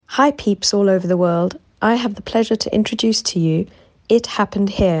Hi peeps all over the world. I have the pleasure to introduce to you It Happened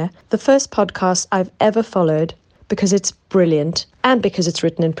Here, the first podcast I've ever followed because it's brilliant and because it's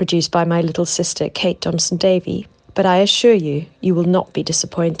written and produced by my little sister Kate Thompson-Davy. But I assure you, you will not be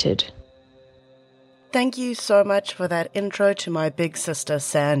disappointed. Thank you so much for that intro to my big sister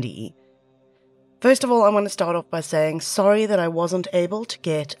Sandy. First of all, I want to start off by saying sorry that I wasn't able to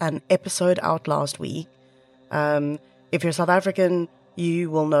get an episode out last week. If you're South African,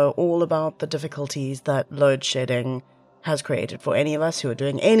 you will know all about the difficulties that load shedding has created for any of us who are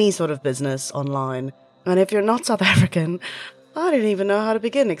doing any sort of business online. And if you're not South African, I don't even know how to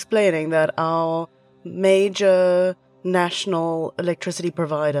begin explaining that our major national electricity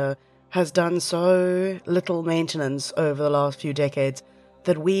provider has done so little maintenance over the last few decades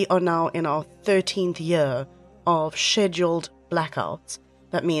that we are now in our 13th year of scheduled blackouts.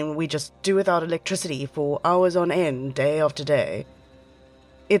 That mean we just do without electricity for hours on end, day after day.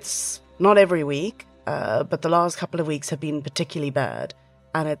 It's not every week, but the last couple of weeks have been particularly bad,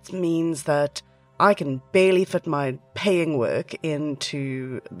 and it means that I can barely fit my paying work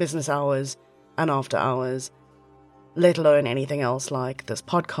into business hours and after hours, let alone anything else like this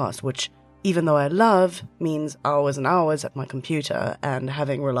podcast, which, even though I love, means hours and hours at my computer and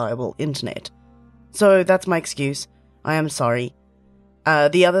having reliable internet. So that's my excuse. I am sorry.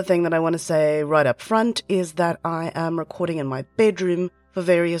 The other thing that I want to say right up front is that I am recording in my bedroom for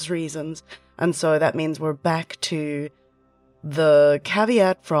various reasons, and so that means we're back to the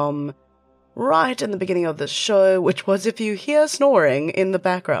caveat from right in the beginning of the show, which was if you hear snoring in the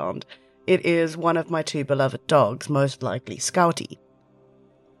background, it is one of my two beloved dogs, most likely Scouty.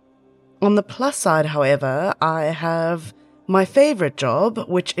 On the plus side, however, I have my favorite job,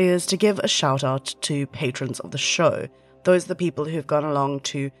 which is to give a shout out to patrons of the show. Those are the people who've gone along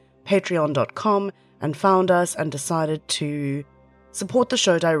to patreon.com and found us and decided to support the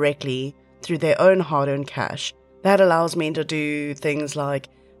show directly through their own hard-earned cash. That allows me to do things like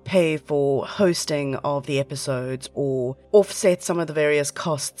pay for hosting of the episodes or offset some of the various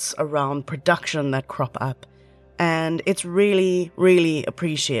costs around production that crop up. And it's really, really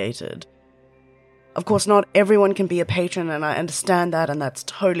appreciated. Of course, not everyone can be a patron, and I understand that, and that's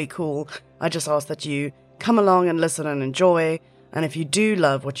totally cool. I just ask that you come along and listen and enjoy, and if you do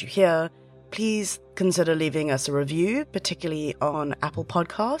love what you hear, please consider leaving us a review, particularly on Apple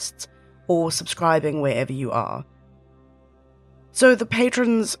Podcasts, or subscribing wherever you are. So the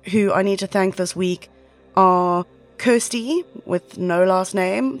patrons who I need to thank this week are Kirsty, with no last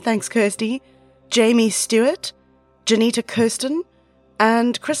name, thanks Kirsty, Jamie Stewart, Janita Kirsten,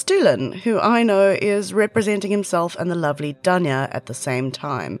 and Chris Doolan, who I know is representing himself and the lovely Danya at the same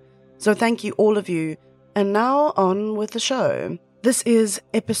time. So thank you all of you. And now on with the show. This is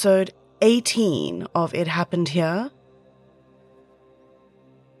episode 18 of It Happened Here.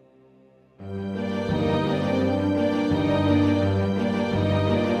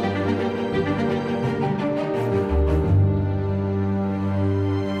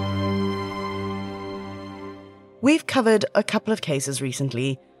 We've covered a couple of cases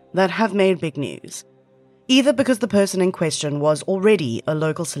recently that have made big news, either because the person in question was already a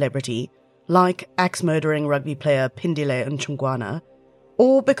local celebrity, like axe-murdering rugby player Pindile Nchungwana,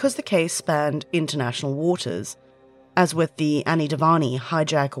 or because the case spanned international waters, as with the Annie Devani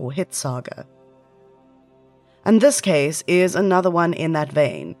hijack or hit saga. And this case is another one in that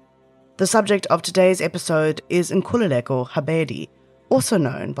vein. The subject of today's episode is Nkululeko Habedi, also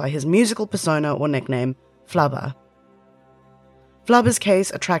known by his musical persona or nickname, Flabba. Flabba's case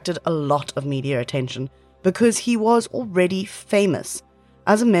attracted a lot of media attention because he was already famous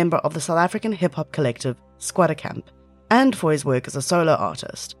as a member of the South African hip-hop collective Squatter Camp, and for his work as a solo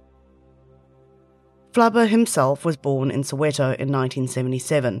artist. Flabba himself was born in Soweto in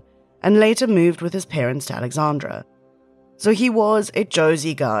 1977, and later moved with his parents to Alexandra. So he was a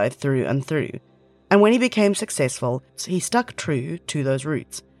Josie guy through and through, and when he became successful, he stuck true to those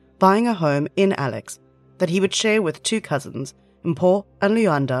roots, buying a home in Alex that he would share with two cousins, Mpho and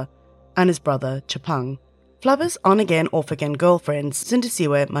Luanda, and his brother Chapang. Flabba's on-again, off-again girlfriend,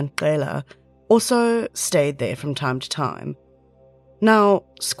 Sindisiwe Manqela, also stayed there from time to time. Now,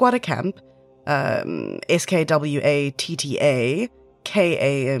 Squatter Camp,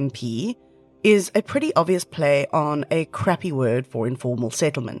 SKWATTA-KAMP, is a pretty obvious play on a crappy word for informal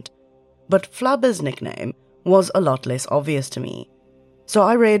settlement. But Flabba's nickname was a lot less obvious to me. So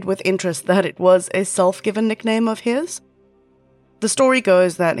I read with interest that it was a self-given nickname of his. The story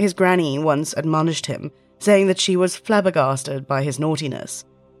goes that his granny once admonished him, saying that she was flabbergasted by his naughtiness.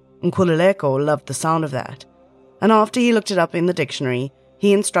 Nkululeko loved the sound of that, and after he looked it up in the dictionary,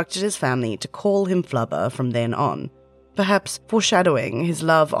 he instructed his family to call him Flabba from then on. perhaps foreshadowing his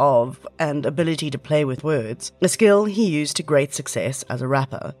love of and ability to play with words, a skill he used to great success as a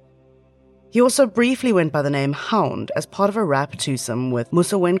rapper. He also briefly went by the name Hound as part of a rap twosome with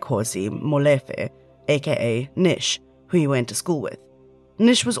Musa Wenkosi Molefe, aka Nish, who he went to school with.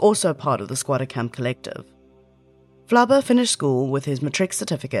 Nish was also part of the Squatter Camp collective. Flabba finished school with his matric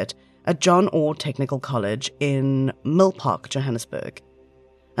certificate at John Orr Technical College in Millpark, Johannesburg.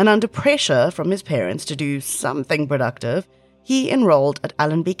 And under pressure from his parents to do something productive, he enrolled at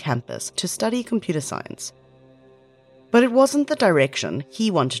Allenby campus to study computer science. But it wasn't the direction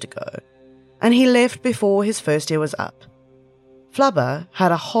he wanted to go, and he left before his first year was up. Flabba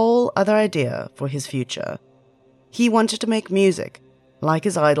had a whole other idea for his future. He wanted to make music, like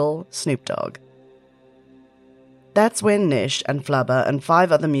his idol, Snoop Dogg. That's when Nish and Flabba and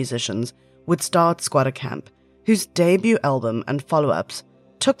 5 other musicians would start Squatter Camp, whose debut album and follow-ups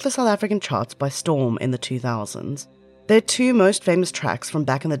took the South African charts by storm in the 2000s. Their 2 most famous tracks from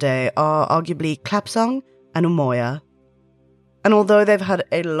back in the day are arguably Clap Song and Umoya. And although they've had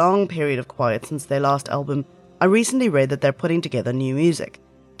a long period of quiet since their last album, I recently read that they're putting together new music,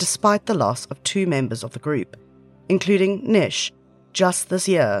 despite the loss of 2 members of the group, including Nish, just this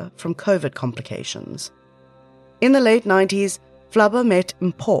year from COVID complications. In the late 90s, Flabba met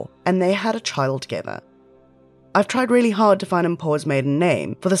Mpho and they had a child together. I've tried really hard to find Mpho's maiden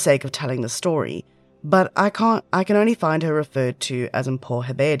name for the sake of telling the story, but I can only find her referred to as Mpho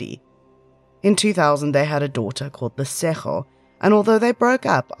Habedi. In 2000, they had a daughter called Lesego, and although they broke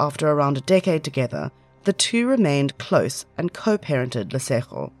up after around a decade together, the 2 remained close and co-parented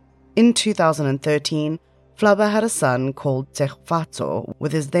Lesego. In 2013, Flabba had a son called Tshegofatso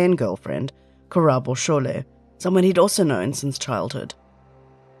with his then-girlfriend, Karabo Shole, someone he'd also known since childhood.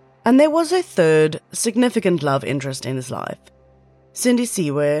 And there was a third, significant love interest in his life,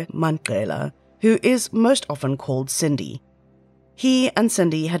 Sindisiwe Manqela, who is most often called Cindy. He and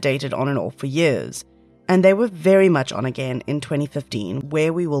Cindy had dated on and off for years, and they were very much on again in 2015,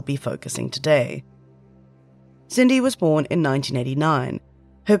 where we will be focusing today. Cindy was born in 1989.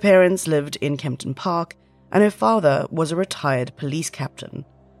 Her parents lived in Kempton Park, and her father was a retired police captain.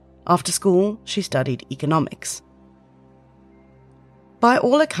 After school, she studied economics. By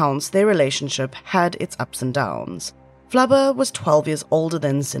all accounts, their relationship had its ups and downs. Flabba was 12 years older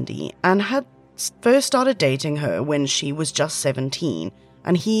than Cindy and had first started dating her when she was just 17,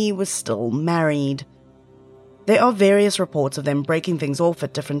 and he was still married. There are various reports of them breaking things off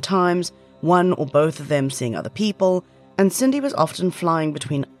at different times, one or both of them seeing other people, and Cindy was often flying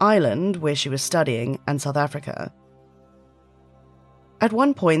between Ireland, where she was studying, and South Africa. At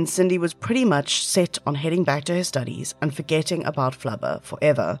one point, Cindy was pretty much set on heading back to her studies and forgetting about Flabba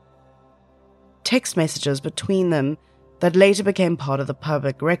forever. Text messages between them that later became part of the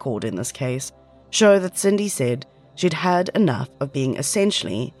public record in this case show that Cindy said she'd had enough of being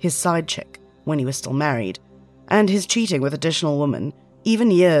essentially his side chick when he was still married, and his cheating with additional women,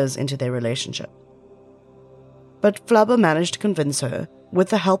 even years into their relationship. But Flabba managed to convince her, with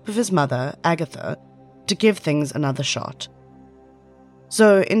the help of his mother, Agatha, to give things another shot.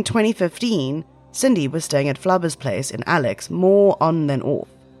 So in 2015, Cindy was staying at Flabba's place in Alex, more on than off.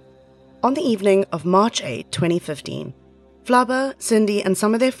 On the evening of March 8, 2015, Flabba, Cindy and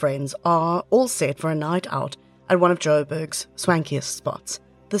some of their friends are all set for a night out at one of Joburg's swankiest spots,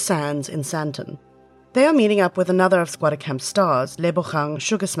 the Sands in Sandton. They are meeting up with another of Squatter Camp's stars, Lebogang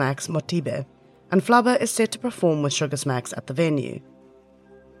Sugar Smacks Motibe, and Flabba is set to perform with Sugar Smacks at the venue.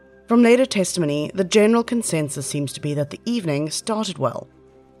 From later testimony, the general consensus seems to be that the evening started well.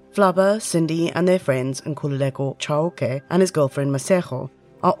 Flabba, Cindy and their friends Nkululeko Chaoke and his girlfriend Masego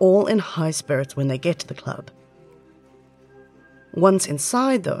are all in high spirits when they get to the club. Once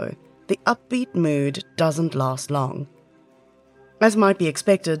inside though, the upbeat mood doesn't last long. As might be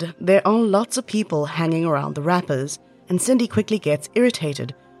expected, there are lots of people hanging around the rappers, and Cindy quickly gets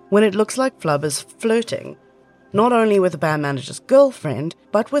irritated when it looks like Flabba's flirting, not only with the band manager's girlfriend,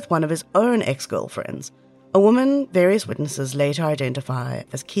 but with one of his own ex-girlfriends, a woman various witnesses later identify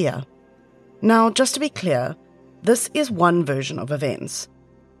as Kia. Now, just to be clear, this is one version of events.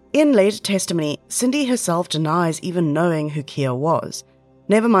 In later testimony, Cindy herself denies even knowing who Kia was,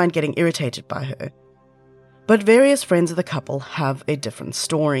 never mind getting irritated by her. But various friends of the couple have a different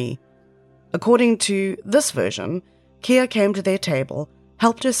story. According to this version, Kia came to their table,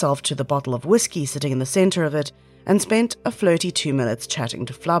 helped herself to the bottle of whiskey sitting in the center of it, and spent a flirty 2 minutes chatting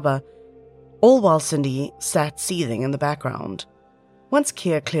to Flabba, all while Cindy sat seething in the background. Once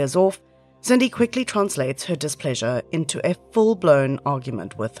Kia clears off, Cindy quickly translates her displeasure into a full-blown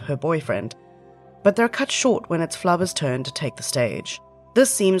argument with her boyfriend, but they're cut short when it's Flabba's turn to take the stage. This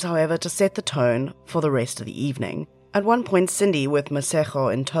seems, however, to set the tone for the rest of the evening. At one point, Cindy, with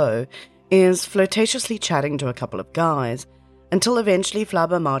Masejo in tow, is flirtatiously chatting to a couple of guys, until eventually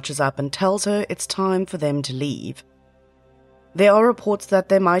Flabba marches up and tells her it's time for them to leave. There are reports that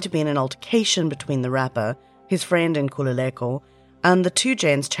there might have been an altercation between the rapper, his friend Nkululeko, and the two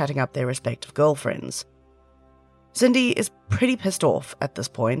gents chatting up their respective girlfriends. Cindy is pretty pissed off at this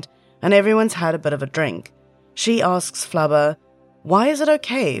point, and everyone's had a bit of a drink. She asks Flabba, "Why is it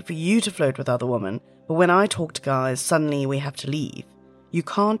okay for you to flirt with other women, but when I talk to guys, suddenly we have to leave? You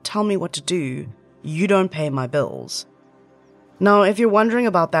can't tell me what to do. You don't pay my bills." Now, if you're wondering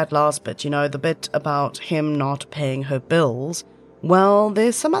about that last bit, the bit about him not paying her bills, well,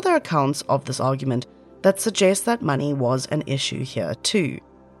 there's some other accounts of this argument that suggest that money was an issue here too.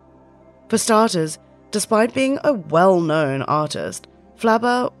 For starters, despite being a well-known artist,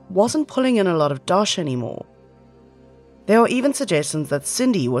 Flabba wasn't pulling in a lot of dosh anymore. There are even suggestions that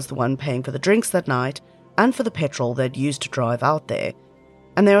Cindy was the one paying for the drinks that night and for the petrol they'd used to drive out there,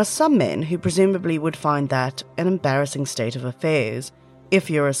 and there are some men who presumably would find that an embarrassing state of affairs if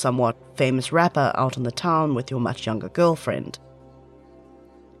you're a somewhat famous rapper out in the town with your much younger girlfriend.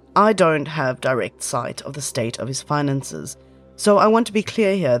 I don't have direct sight of the state of his finances, so I want to be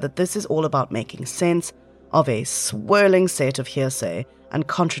clear here that this is all about making sense of a swirling set of hearsay and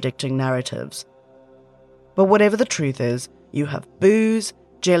contradicting narratives. But whatever the truth is, you have booze,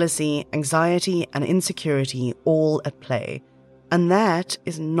 jealousy, anxiety, and insecurity all at play, and that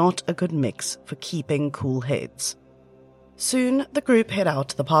is not a good mix for keeping cool heads. Soon, the group head out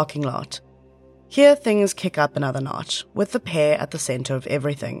to the parking lot. Here things kick up another notch, with the pair at the center of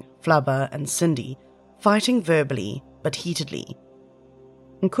everything, Flabba and Cindy, fighting verbally but heatedly.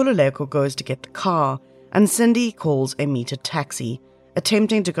 Nkululeko goes to get the car, and Cindy calls a metered taxi,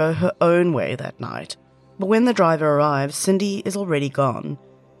 attempting to go her own way that night. But when the driver arrives, Cindy is already gone.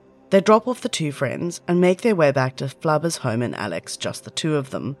 They drop off the two friends and make their way back to Flabba's home in Alex, just the two of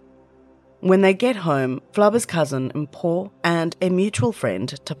them. When they get home, Flabba's cousin Mpo and a mutual friend,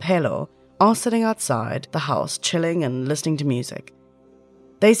 Tapelo, are sitting outside the house chilling and listening to music.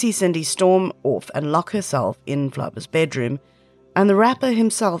 They see Cindy storm off and lock herself in Flabba's bedroom, and the rapper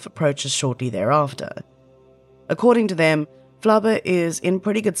himself approaches shortly thereafter. According to them, Flabba is in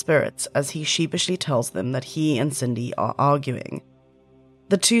pretty good spirits as he sheepishly tells them that he and Cindy are arguing.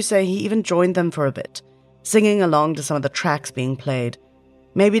 The two say he even joined them for a bit, singing along to some of the tracks being played,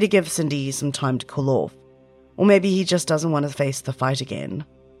 maybe to give Cindy some time to cool off, or maybe he just doesn't want to face the fight again.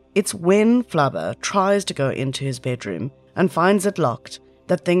 It's when Flabba tries to go into his bedroom and finds it locked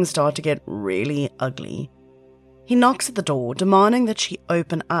that things start to get really ugly. He knocks at the door, demanding that she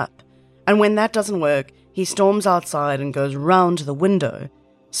open up, and when that doesn't work, he storms outside and goes round to the window,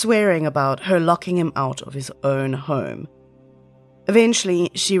 swearing about her locking him out of his own home.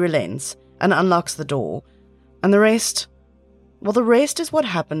 Eventually, she relents and unlocks the door, and the rest is what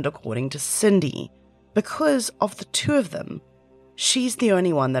happened according to Cindy. Because of the two of them, she's the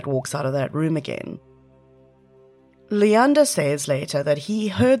only one that walks out of that room again. Luyanda says later that he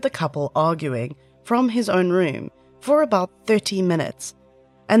heard the couple arguing from his own room for about 30 minutes,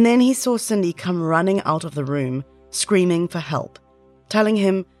 and then he saw Cindy come running out of the room, screaming for help, telling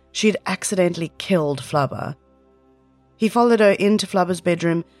him she'd accidentally killed Flabba. He followed her into Flabba's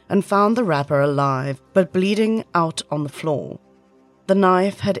bedroom and found the rapper alive, but bleeding out on the floor. The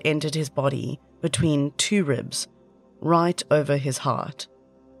knife had entered his body between two ribs, right over his heart.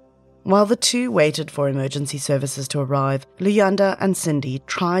 While the two waited for emergency services to arrive, Luyanda and Cindy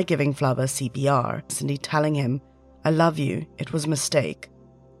try giving Flabba CPR, Cindy telling him, "I love you, it was a mistake."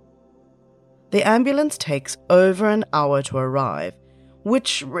 The ambulance takes over an hour to arrive,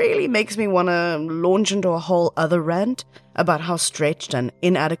 which really makes me want to launch into a whole other rant about how stretched and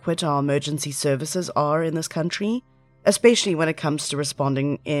inadequate our emergency services are in this country, especially when it comes to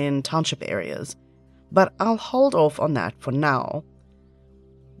responding in township areas. But I'll hold off on that for now.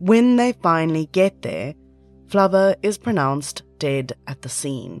 When they finally get there, Flabba is pronounced dead at the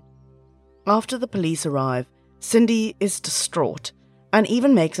scene. After the police arrive, Cindy is distraught and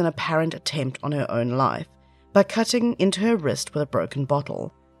even makes an apparent attempt on her own life by cutting into her wrist with a broken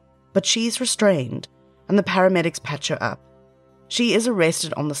bottle. But she's restrained, and the paramedics patch her up. She is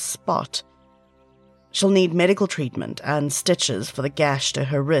arrested on the spot. She'll need medical treatment and stitches for the gash to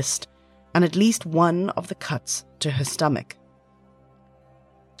her wrist, and at least one of the cuts to her stomach.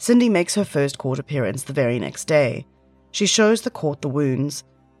 Cindy makes her first court appearance the very next day. She shows the court the wounds,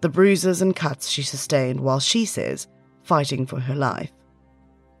 the bruises and cuts she sustained while she says, fighting for her life.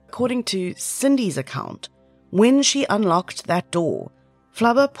 According to Cindy's account, when she unlocked that door,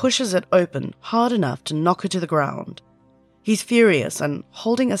 Flabba pushes it open hard enough to knock her to the ground. He's furious and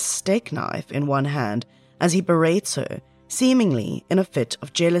holding a steak knife in one hand as he berates her, seemingly in a fit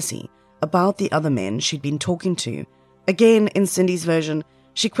of jealousy, about the other men she'd been talking to. Again, in Cindy's version,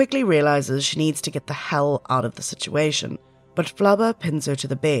 she quickly realizes she needs to get the hell out of the situation, but Flabba pins her to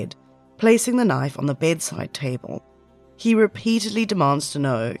the bed, placing the knife on the bedside table. He repeatedly demands to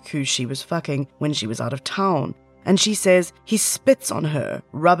know who she was fucking when she was out of town, and she says he spits on her,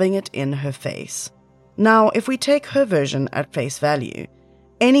 rubbing it in her face. Now, if we take her version at face value,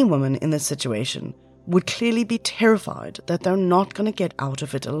 any woman in this situation would clearly be terrified that they're not going to get out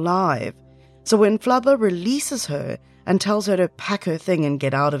of it alive. So when Flabba releases her and tells her to pack her thing and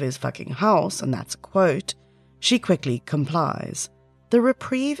get out of his fucking house, and that's a quote, she quickly complies. The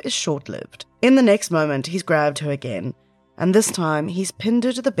reprieve is short-lived. In the next moment, he's grabbed her again, and this time he's pinned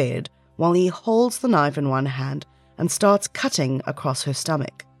her to the bed while he holds the knife in one hand and starts cutting across her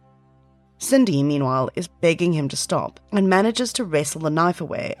stomach. Cindy, meanwhile, is begging him to stop and manages to wrestle the knife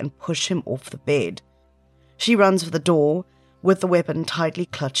away and push him off the bed. She runs for the door, with the weapon tightly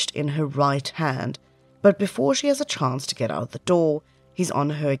clutched in her right hand, but before she has a chance to get out the door, he's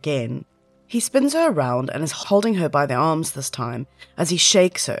on her again. He spins her around and is holding her by the arms this time as he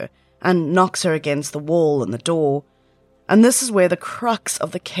shakes her and knocks her against the wall and the door. And this is where the crux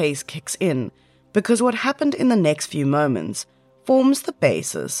of the case kicks in, because what happened in the next few moments forms the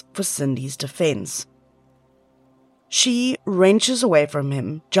basis for Cindy's defense. She wrenches away from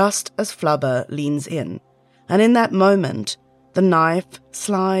him just as Flabba leans in, and in that moment, the knife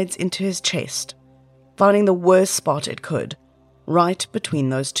slides into his chest, finding the worst spot it could, right between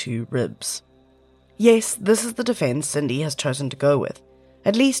those two ribs. Yes, this is the defense Cindy has chosen to go with,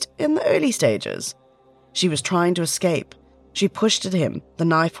 at least in the early stages. She was trying to escape. She pushed at him, the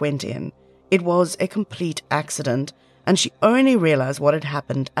knife went in. It was a complete accident, and she only realized what had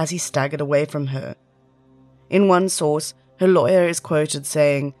happened as he staggered away from her. In one source, her lawyer is quoted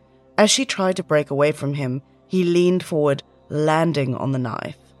saying, as she tried to break away from him, he leaned forward, landing on the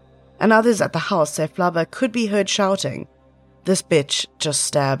knife. And others at the house say Flabba could be heard shouting, "This bitch just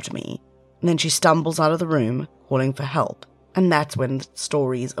stabbed me." And then she stumbles out of the room, calling for help. And that's when the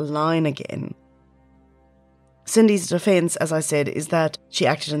stories align again. Cindy's defense, as I said, is that she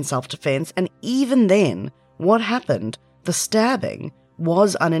acted in self-defense, and even then, what happened, the stabbing,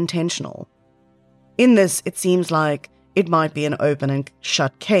 was unintentional. In this, it seems like it might be an open and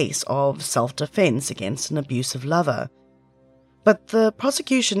shut case of self-defense against an abusive lover. But the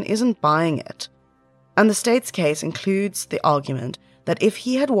prosecution isn't buying it, and the state's case includes the argument that if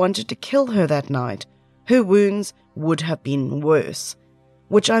he had wanted to kill her that night, her wounds would have been worse,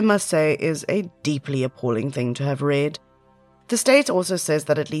 which I must say is a deeply appalling thing to have read. The state also says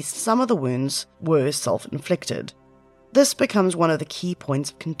that at least some of the wounds were self-inflicted. This becomes one of the key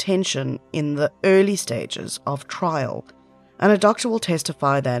points of contention in the early stages of trial, and a doctor will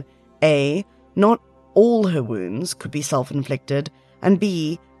testify that A, not all her wounds could be self-inflicted, and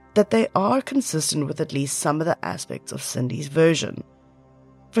B, that they are consistent with at least some of the aspects of Cindy's version.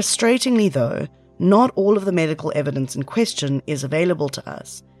 Frustratingly though, not all of the medical evidence in question is available to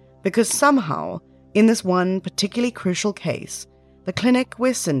us, because somehow, in this one particularly crucial case, the clinic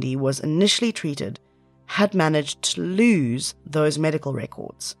where Cindy was initially treated had managed to lose those medical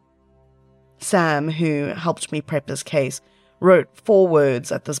records. Sam, who helped me prep this case, wrote 4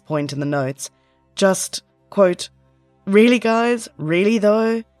 words at this point in the notes, just, quote, "Really guys? Really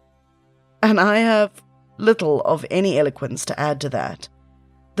though?" And I have little of any eloquence to add to that.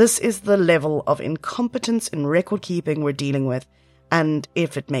 This is the level of incompetence in record keeping we're dealing with, and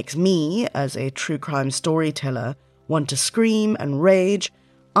if it makes me, as a true crime storyteller, want to scream and rage,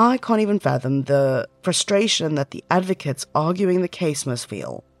 I can't even fathom the frustration that the advocates arguing the case must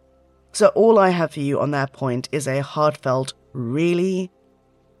feel. So all I have for you on that point is a heartfelt really.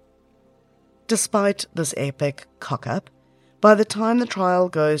 Despite this epic cock-up, by the time the trial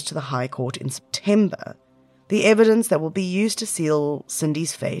goes to the High Court in September, the evidence that will be used to seal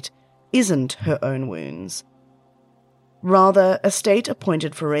Cindy's fate isn't her own wounds. Rather, a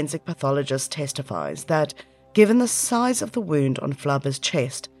state-appointed forensic pathologist testifies that, given the size of the wound on Flabba's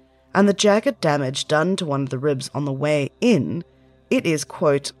chest and the jagged damage done to one of the ribs on the way in, it is,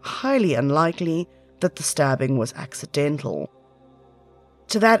 quote, highly unlikely that the stabbing was accidental.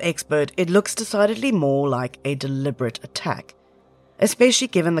 To that expert, it looks decidedly more like a deliberate attack, especially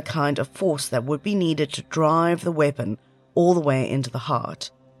given the kind of force that would be needed to drive the weapon all the way into the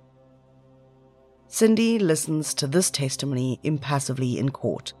heart. Cindy listens to this testimony impassively in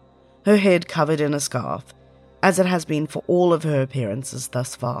court, her head covered in a scarf, as it has been for all of her appearances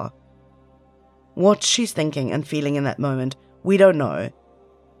thus far. What she's thinking and feeling in that moment, we don't know.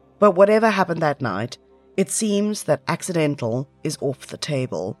 But whatever happened that night, it seems that accidental is off the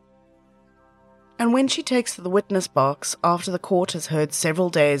table. And when she takes to the witness box after the court has heard several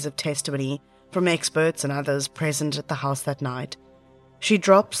days of testimony from experts and others present at the house that night, she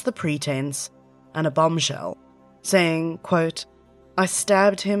drops the pretense and a bombshell, saying, quote, "I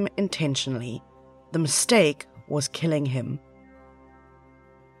stabbed him intentionally. The mistake was killing him."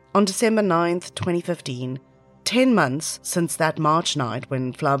 On December 9th, 2015, 10 months since that March night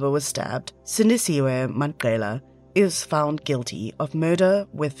when Flabba was stabbed, Sindisiwe Mandela is found guilty of murder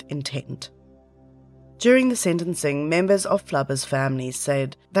with intent. During the sentencing, members of Flabba's family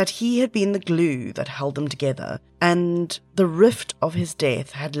said that he had been the glue that held them together, and the rift of his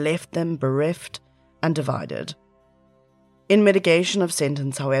death had left them bereft and divided. In mitigation of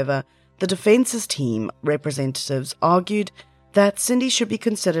sentence, however, the defence's team representatives argued that Cindy should be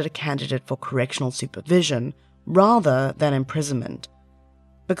considered a candidate for correctional supervision rather than imprisonment,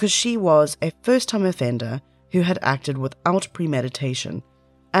 because she was a first-time offender who had acted without premeditation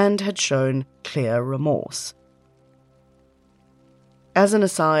and had shown clear remorse. As an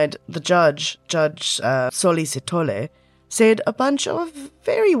aside, the Judge Soli Sitole, said a bunch of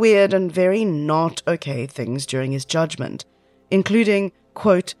very weird and very not okay things during his judgment, including,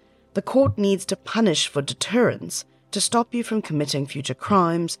 quote, "The court needs to punish for deterrence, to stop you from committing future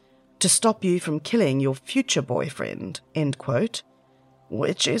crimes, to stop you from killing your future boyfriend," end quote,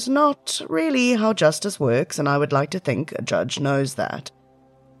 which is not really how justice works, and I would like to think a judge knows that.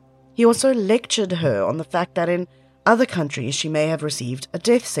 He also lectured her on the fact that in other countries she may have received a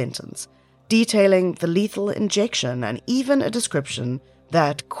death sentence, detailing the lethal injection and even a description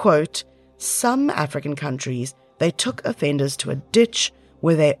that, quote, "Some African countries, they took offenders to a ditch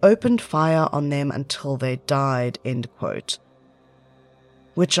where they opened fire on them until they died," end quote.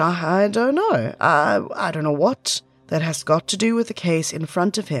 Which I don't know. I don't know what that has got to do with the case in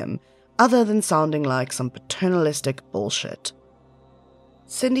front of him, other than sounding like some paternalistic bullshit.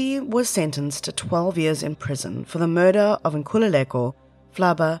 Cindy was sentenced to 12 years in prison for the murder of Nkululeko,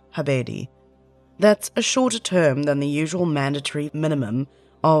 Flabba, Habedi. That's a shorter term than the usual mandatory minimum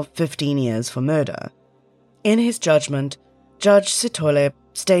of 15 years for murder. In his judgment, Judge Sitole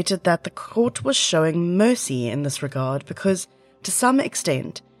stated that the court was showing mercy in this regard because, to some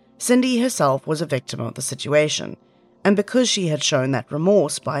extent, Cindy herself was a victim of the situation, and because she had shown that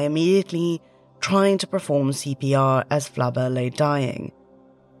remorse by immediately trying to perform CPR as Flabba lay dying.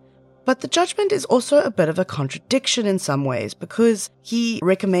 But the judgment is also a bit of a contradiction in some ways because he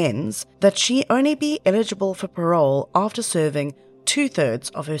recommends that she only be eligible for parole after serving 2/3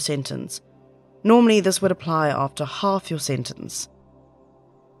 of her sentence. Normally this would apply after half your sentence.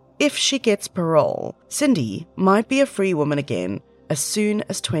 If she gets parole, Cindy might be a free woman again as soon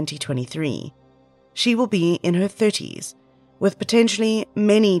as 2023. She will be in her 30s, with potentially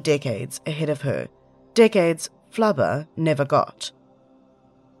many decades ahead of her, decades Flabba never got.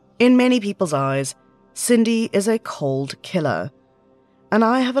 In many people's eyes, Cindy is a cold killer, and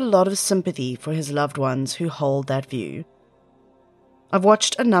I have a lot of sympathy for his loved ones who hold that view. I've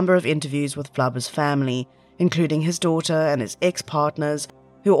watched a number of interviews with Flabba's family, including his daughter and his ex-partners,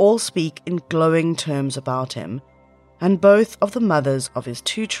 who all speak in glowing terms about him, and both of the mothers of his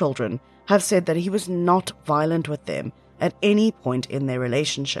 2 children have said that he was not violent with them at any point in their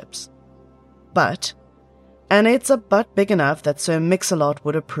relationships. But, and it's a but big enough that Sir Mix-a-Lot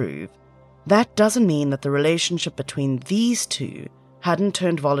would approve, that doesn't mean that the relationship between these two hadn't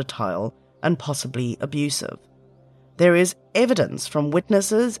turned volatile and possibly abusive. There is evidence from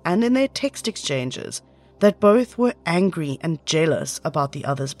witnesses and in their text exchanges that both were angry and jealous about the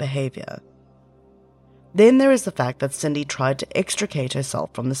other's behavior. Then there is the fact that Cindy tried to extricate herself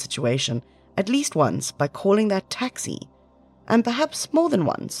from the situation at least once by calling that taxi, and perhaps more than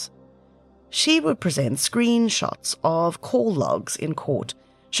once. She would present screenshots of call logs in court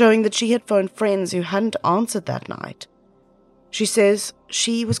showing that she had phoned friends who hadn't answered that night. She says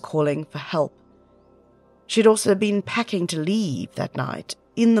she was calling for help. She'd also been packing to leave that night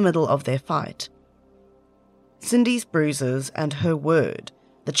in the middle of their fight. Cindy's bruises and her word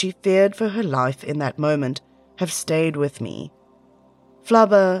that she feared for her life in that moment have stayed with me.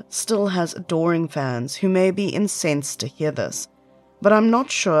 Flabba still has adoring fans who may be incensed to hear this, but I'm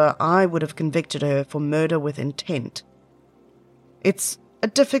not sure I would have convicted her for murder with intent. It's a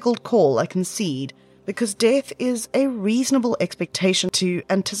difficult call, I concede, because death is a reasonable expectation to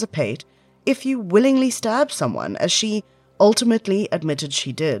anticipate if you willingly stab someone, as she ultimately admitted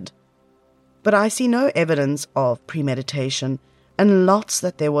she did. But I see no evidence of premeditation, and lots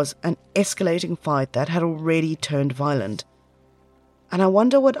that there was an escalating fight that had already turned violent. And I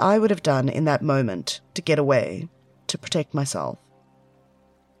wonder what I would have done in that moment to get away, to protect myself.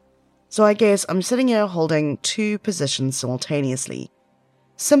 So I guess I'm sitting here holding 2 positions simultaneously.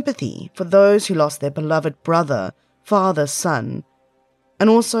 sympathy for those who lost their beloved brother, father, son, and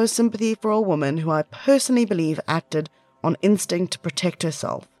also sympathy for a woman who I personally believe acted on instinct to protect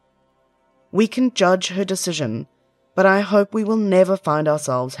herself. We can judge her decision, but I hope we will never find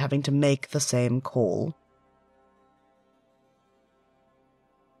ourselves having to make the same call.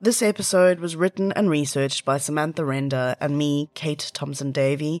 This episode was written and researched by Samantha Render and me, Kate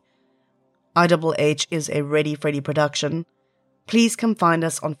Thompson-Davey. IHH is a Ready Freddy production. Please come find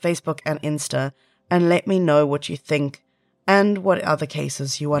us on Facebook and Insta and let me know what you think and what other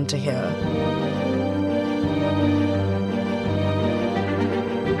cases you want to hear.